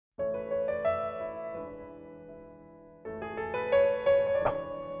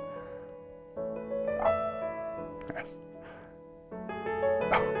Yes.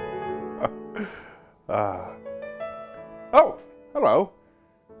 Oh, hello.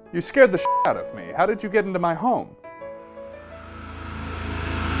 You scared the shit out of me. How did you get into my home?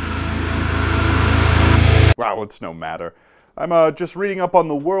 Wow, it's no matter. I'm just reading up on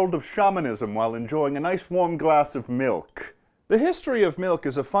the world of shamanism while enjoying a nice warm glass of milk. The history of milk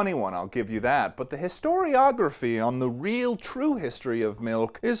is a funny one, I'll give you that, but the historiography on the real, true history of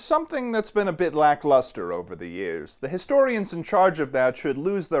milk is something that's been a bit lackluster over the years. The historians in charge of that should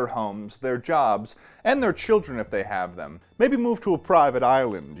lose their homes, their jobs, and their children if they have them. Maybe move to a private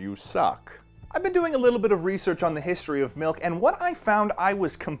island. You suck. I've been doing a little bit of research on the history of milk, and what I found I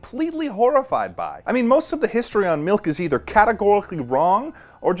was completely horrified by. I mean, most of the history on milk is either categorically wrong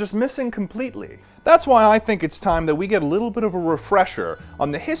or just missing completely. That's why I think it's time that we get a little bit of a refresher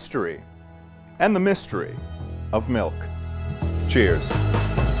on the history and the mystery of milk. Cheers.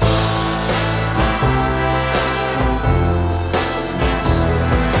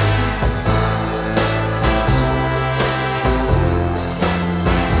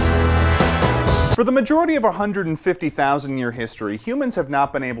 For the majority of our 150,000-year history, humans have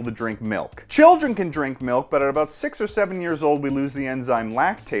not been able to drink milk. Children can drink milk, but at about 6 or 7 years old we lose the enzyme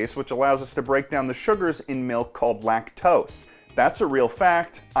lactase, which allows us to break down the sugars in milk called lactose. That's a real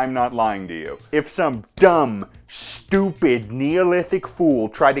fact. I'm not lying to you. If some dumb, stupid, Neolithic fool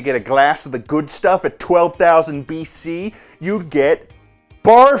tried to get a glass of the good stuff at 12,000 BC, you'd get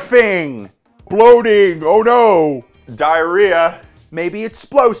barfing, bloating, oh no, diarrhea. Maybe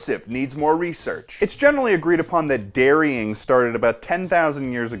explosive, needs more research. It's generally agreed upon that dairying started about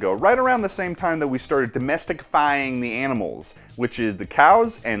 10,000 years ago, right around the same time that we started domestifying the animals, which is the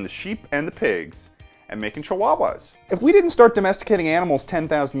cows and the sheep and the pigs, and making chihuahuas. If we didn't start domesticating animals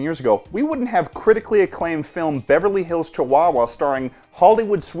 10,000 years ago, we wouldn't have critically acclaimed film Beverly Hills Chihuahua starring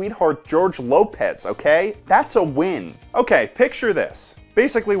Hollywood sweetheart George Lopez, okay? That's a win. Okay, picture this.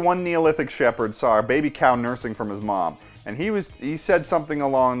 Basically, one Neolithic shepherd saw a baby cow nursing from his mom. And he said something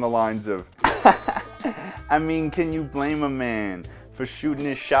along the lines of, I mean, can you blame a man for shooting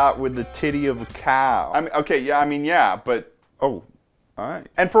a shot with the titty of a cow? I mean, okay, yeah, I mean, yeah, but, oh, all right.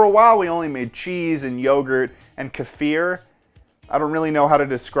 And for a while we only made cheese and yogurt and kefir. I don't really know how to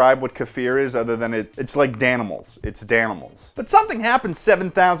describe what kefir is other than it's like Danimals. It's Danimals. But something happened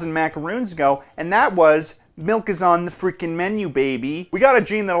 7,000 macaroons ago, and that was milk is on the freaking menu, baby. We got a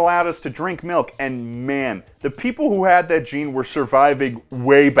gene that allowed us to drink milk, and man, the people who had that gene were surviving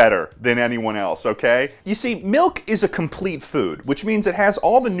way better than anyone else, okay? You see, milk is a complete food, which means it has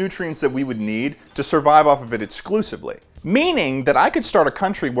all the nutrients that we would need to survive off of it exclusively. Meaning that I could start a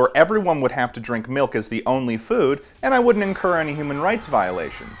country where everyone would have to drink milk as the only food, and I wouldn't incur any human rights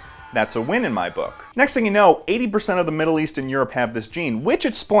violations. That's a win in my book. Next thing you know, 80% of the Middle East and Europe have this gene, which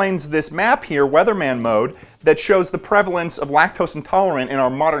explains this map here, Weatherman mode, that shows the prevalence of lactose intolerant in our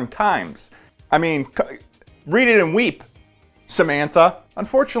modern times. I mean, read it and weep, Samantha.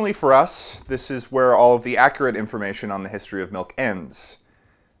 Unfortunately for us, this is where all of the accurate information on the history of milk ends.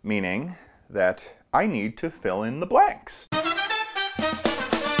 Meaning that I need to fill in the blanks.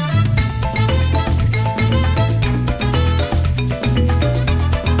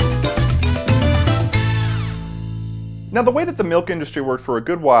 Now, the way that the milk industry worked for a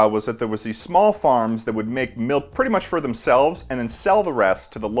good while was that there was these small farms that would make milk pretty much for themselves and then sell the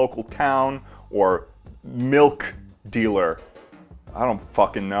rest to the local town or milk dealer. I don't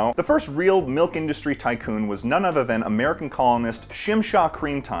fucking know. The first real milk industry tycoon was none other than American colonist Shimshah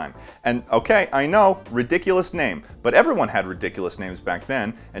Creamtime. And okay, I know, ridiculous name, but everyone had ridiculous names back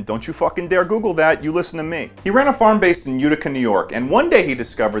then, and don't you fucking dare Google that, you listen to me. He ran a farm based in Utica, New York, and one day he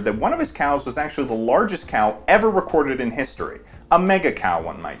discovered that one of his cows was actually the largest cow ever recorded in history. A mega cow,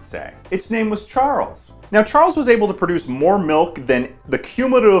 one might say. Its name was Charles. Now, Charles was able to produce more milk than the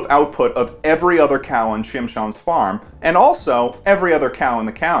cumulative output of every other cow on Shimshah's farm, and also every other cow in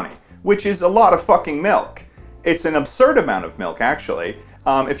the county, which is a lot of fucking milk. It's an absurd amount of milk, actually.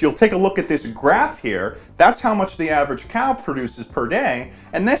 If you'll take a look at this graph here, that's how much the average cow produces per day,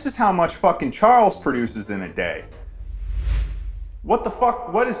 and this is how much fucking Charles produces in a day. What the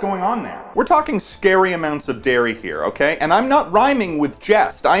fuck? What is going on there? We're talking scary amounts of dairy here, okay? And I'm not rhyming with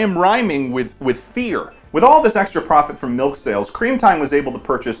jest. I am rhyming with fear. With all this extra profit from milk sales, Creamtime was able to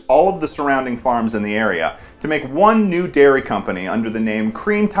purchase all of the surrounding farms in the area to make one new dairy company under the name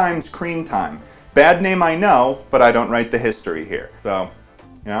Creamtime's Creamtime. Bad name, I know, but I don't write the history here. So,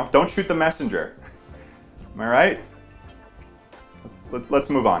 you know, don't shoot the messenger. Am I right? Let's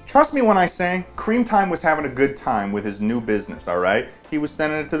move on. Trust me when I say Creamtime was having a good time with his new business, all right? He was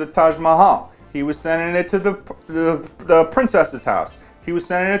sending it to the Taj Mahal. He was sending it to the princess's house. He was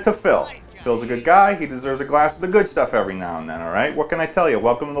sending it to Phil. Phil's a good guy, he deserves a glass of the good stuff every now and then, alright? What can I tell you?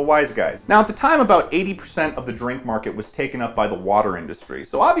 Welcome to the wise guys. Now at the time, about 80% of the drink market was taken up by the water industry.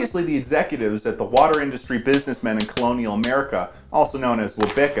 So obviously the executives at the water industry businessmen in colonial America, also known as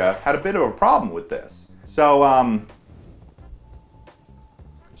JehBerDeh, had a bit of a problem with this. So I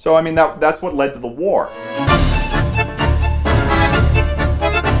mean, that's what led to the war.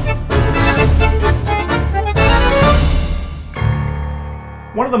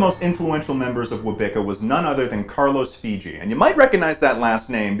 One of the most influential members of JehBerDeh was none other than Carlos Fiji, and you might recognize that last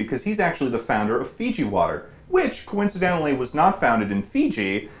name because he's actually the founder of Fiji Water, which coincidentally was not founded in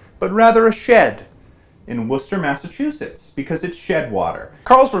Fiji, but rather a shed in Worcester, Massachusetts, because it's shed water.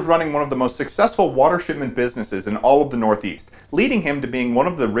 Carlos was running one of the most successful water shipment businesses in all of the Northeast, leading him to being one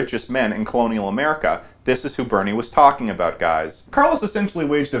of the richest men in colonial America. This is who Bernie was talking about, guys. Carlos essentially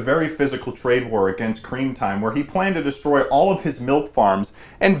waged a very physical trade war against Cream Time, where he planned to destroy all of his milk farms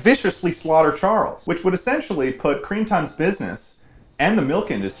and viciously slaughter Charles, which would essentially put Cream Time's business and the milk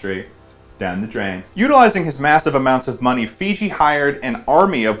industry down the drain. Utilizing his massive amounts of money, Fiji hired an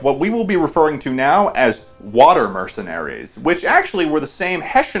army of what we will be referring to now as water mercenaries, which actually were the same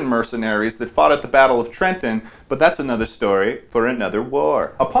Hessian mercenaries that fought at the Battle of Trenton, but that's another story for another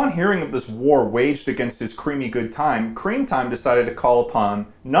war. Upon hearing of this war waged against his creamy good time, Cream Time decided to call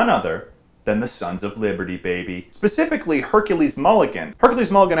upon none other than the Sons of Liberty, baby. Specifically, Hercules Mulligan.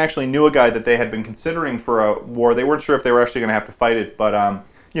 Hercules Mulligan actually knew a guy that they had been considering for a war. They weren't sure if they were actually going to have to fight it, but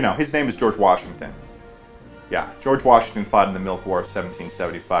you know, his name is George Washington. Yeah, George Washington fought in the Milk War of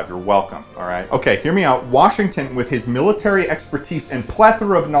 1775. You're welcome, all right? Okay, hear me out. Washington, with his military expertise and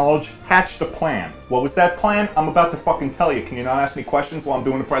plethora of knowledge, hatched a plan. What was that plan? I'm about to fucking tell you. Can you not ask me questions while I'm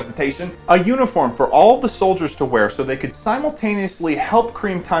doing a presentation? A uniform for all of the soldiers to wear so they could simultaneously help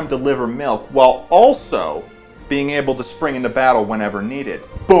Cream Time deliver milk while also being able to spring into battle whenever needed.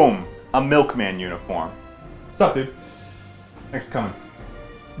 Boom, a milkman uniform. What's up, dude? Thanks for coming.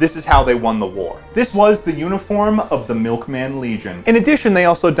 This is how they won the war. This was the uniform of the Milkman Legion. In addition, they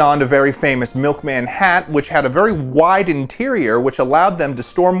also donned a very famous milkman hat, which had a very wide interior, which allowed them to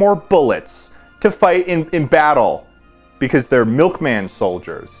store more bullets to fight in battle, because they're milkman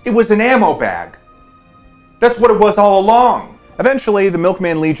soldiers. It was an ammo bag. That's what it was all along. Eventually, the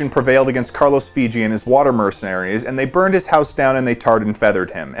Milkman Legion prevailed against Carlos Fiji and his water mercenaries, and they burned his house down and they tarred and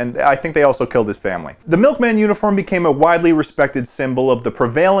feathered him. And I think they also killed his family. The Milkman uniform became a widely respected symbol of the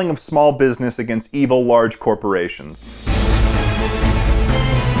prevailing of small business against evil large corporations.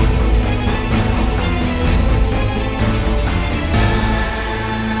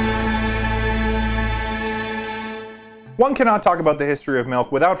 One cannot talk about the history of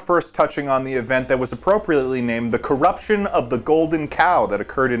milk without first touching on the event that was appropriately named the corruption of the Golden Cow that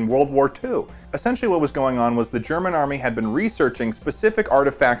occurred in World War II. Essentially what was going on was the German army had been researching specific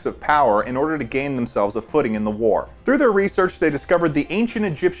artifacts of power in order to gain themselves a footing in the war. Through their research, they discovered the ancient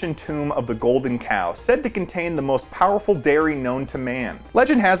Egyptian tomb of the Golden Cow, said to contain the most powerful dairy known to man.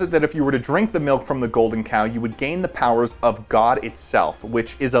 Legend has it that if you were to drink the milk from the Golden Cow, you would gain the powers of God itself,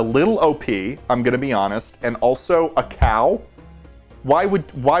 which is a little OP, I'm gonna be honest, and also a cow. Why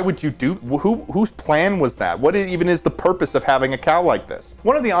would you do, whose plan was that? What even is the purpose of having a cow like this?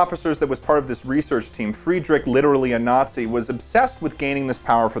 One of the officers that was part of this research team, Friedrich, literally a Nazi, was obsessed with gaining this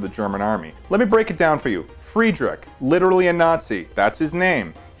power for the German army. Let me break it down for you. Friedrich, literally a Nazi, that's his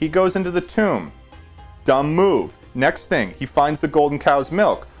name. He goes into the tomb. Dumb move. Next thing, he finds the Golden Cow's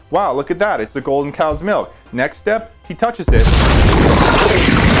milk. Wow, look at that, it's the Golden Cow's milk. Next step, he touches it.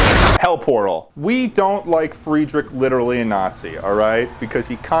 Hell portal. We don't like Friedrich, literally a Nazi, all right? Because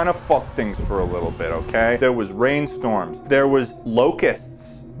he kind of fucked things for a little bit, okay? There was rainstorms. There was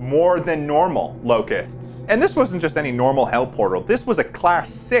locusts. More than normal locusts. And this wasn't just any normal hell portal. This was a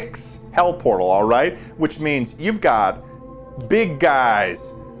class 6 hell portal, all right? Which means you've got big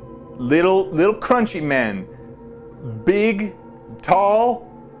guys, little crunchy men, big, tall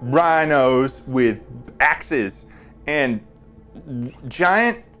rhinos with axes and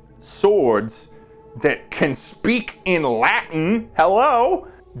giant swords that can speak in Latin. Hello?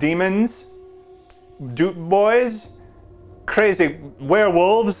 Demons, doot boys, crazy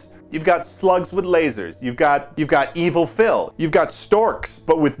werewolves. You've got slugs with lasers. You've got evil Phil. You've got storks,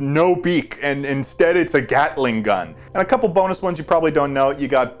 but with no beak, and instead it's a Gatling gun. And a couple bonus ones you probably don't know. You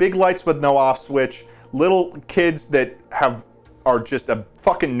got big lights with no off switch, little kids that are just a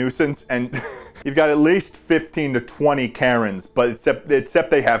fucking nuisance, and you've got at least 15 to 20 Karens, but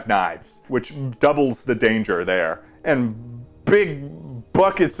except they have knives, which doubles the danger there. And big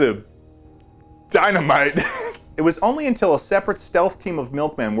buckets of dynamite. It was only until a separate stealth team of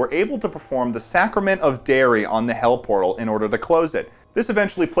milkmen were able to perform the sacrament of dairy on the hell portal in order to close it. This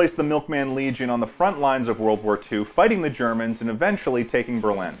eventually placed the Milkman Legion on the front lines of World War II, fighting the Germans and eventually taking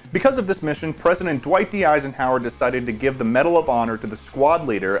Berlin. Because of this mission, President Dwight D. Eisenhower decided to give the Medal of Honor to the squad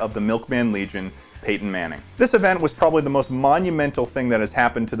leader of the Milkman Legion, Peyton Manning. This event was probably the most monumental thing that has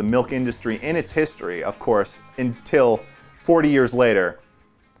happened to the milk industry in its history, of course, until 40 years later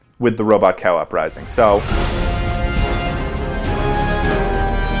with the robot cow uprising. So,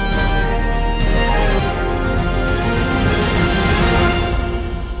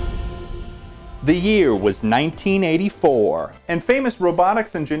 the year was 1984, and famous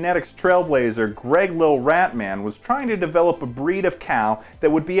robotics and genetics trailblazer Greg Lil Ratman was trying to develop a breed of cow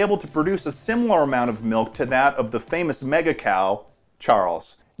that would be able to produce a similar amount of milk to that of the famous mega cow,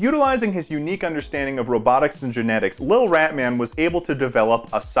 Charles. Utilizing his unique understanding of robotics and genetics, Lil Ratman was able to develop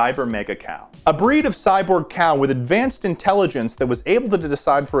a cyber mega cow. A breed of cyborg cow with advanced intelligence that was able to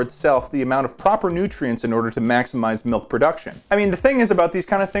decide for itself the amount of proper nutrients in order to maximize milk production. I mean, the thing is about these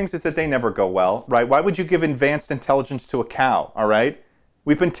kind of things is that they never go well, right? Why would you give advanced intelligence to a cow, all right?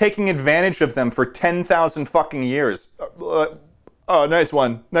 We've been taking advantage of them for 10,000 fucking years. Oh, nice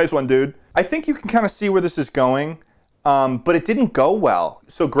one, dude. I think you can kind of see where this is going. But it didn't go well.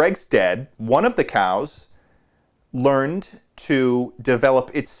 So Greg's dead. One of the cows learned to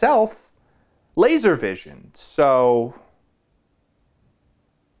develop itself laser vision. So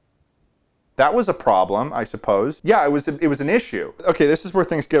that was a problem, I suppose. Yeah, it was an issue. Okay, this is where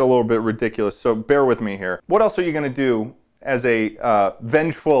things get a little bit ridiculous, so bear with me here. What else are you going to do as a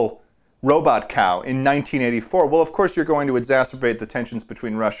vengeful robot cow in 1984? Well, of course, you're going to exacerbate the tensions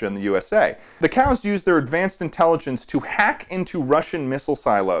between Russia and the USA. The cows used their advanced intelligence to hack into Russian missile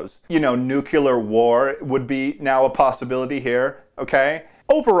silos. You know, nuclear war would be now a possibility here, okay?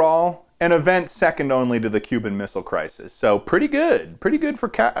 Overall, an event second only to the Cuban Missile Crisis. So pretty good for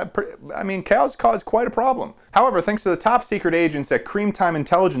cows caused quite a problem. However, thanks to the top secret agents at Cream Time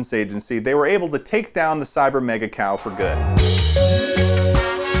Intelligence Agency, they were able to take down the cyber mega cow for good.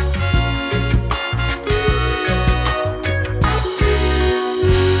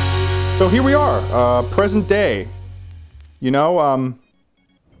 So here we are, present day. You know,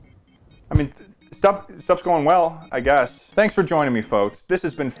 I mean, stuff's going well, I guess. Thanks for joining me, folks. This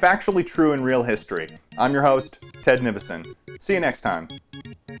has been Factually True in Real History. I'm your host, Ted Nivison. See you next time.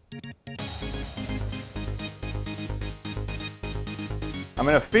 I'm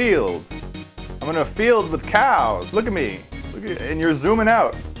in a field. I'm in a field with cows. Look at me. And you're zooming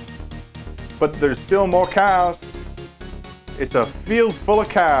out. But there's still more cows. It's a field full of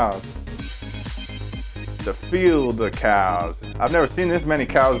cows. It's a field of cows. I've never seen this many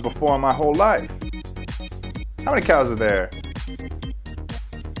cows before in my whole life. How many cows are there?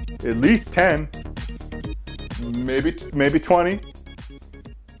 At least 10. Maybe 20.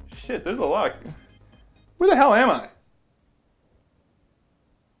 Shit, there's a lot. Where the hell am I? Where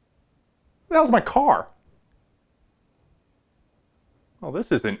the hell's my car? Oh,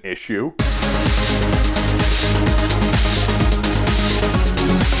 this is an issue.